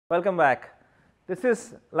Welcome back. This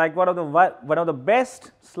is like one of the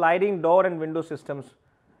best sliding door and window systems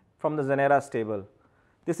from the Zenera stable.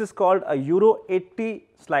 This is called a Euro 80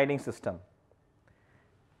 sliding system.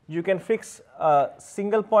 You can fix a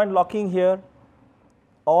single point locking here,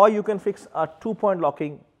 or you can fix a 2-point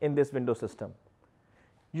locking in this window system.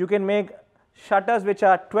 You can make shutters which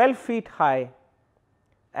are 12 feet high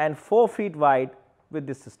and 4 feet wide with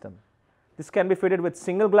this system. This can be fitted with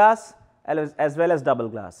single glass as well as double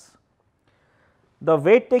glass. The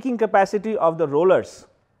weight taking capacity of the rollers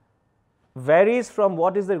varies from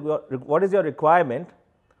what is your requirement,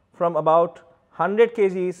 from about 100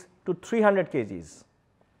 kgs to 300 kgs.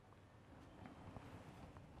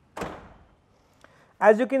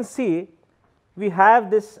 As you can see, we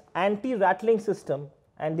have this anti-rattling system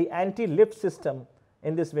and the anti-lift system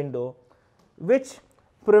in this window, which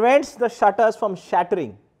prevents the shutters from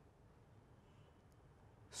shattering.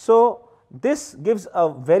 So, this gives a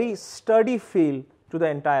very sturdy feel to the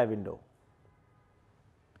entire window.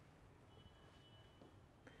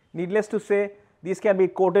 Needless to say, these can be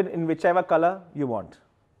coated in whichever color you want.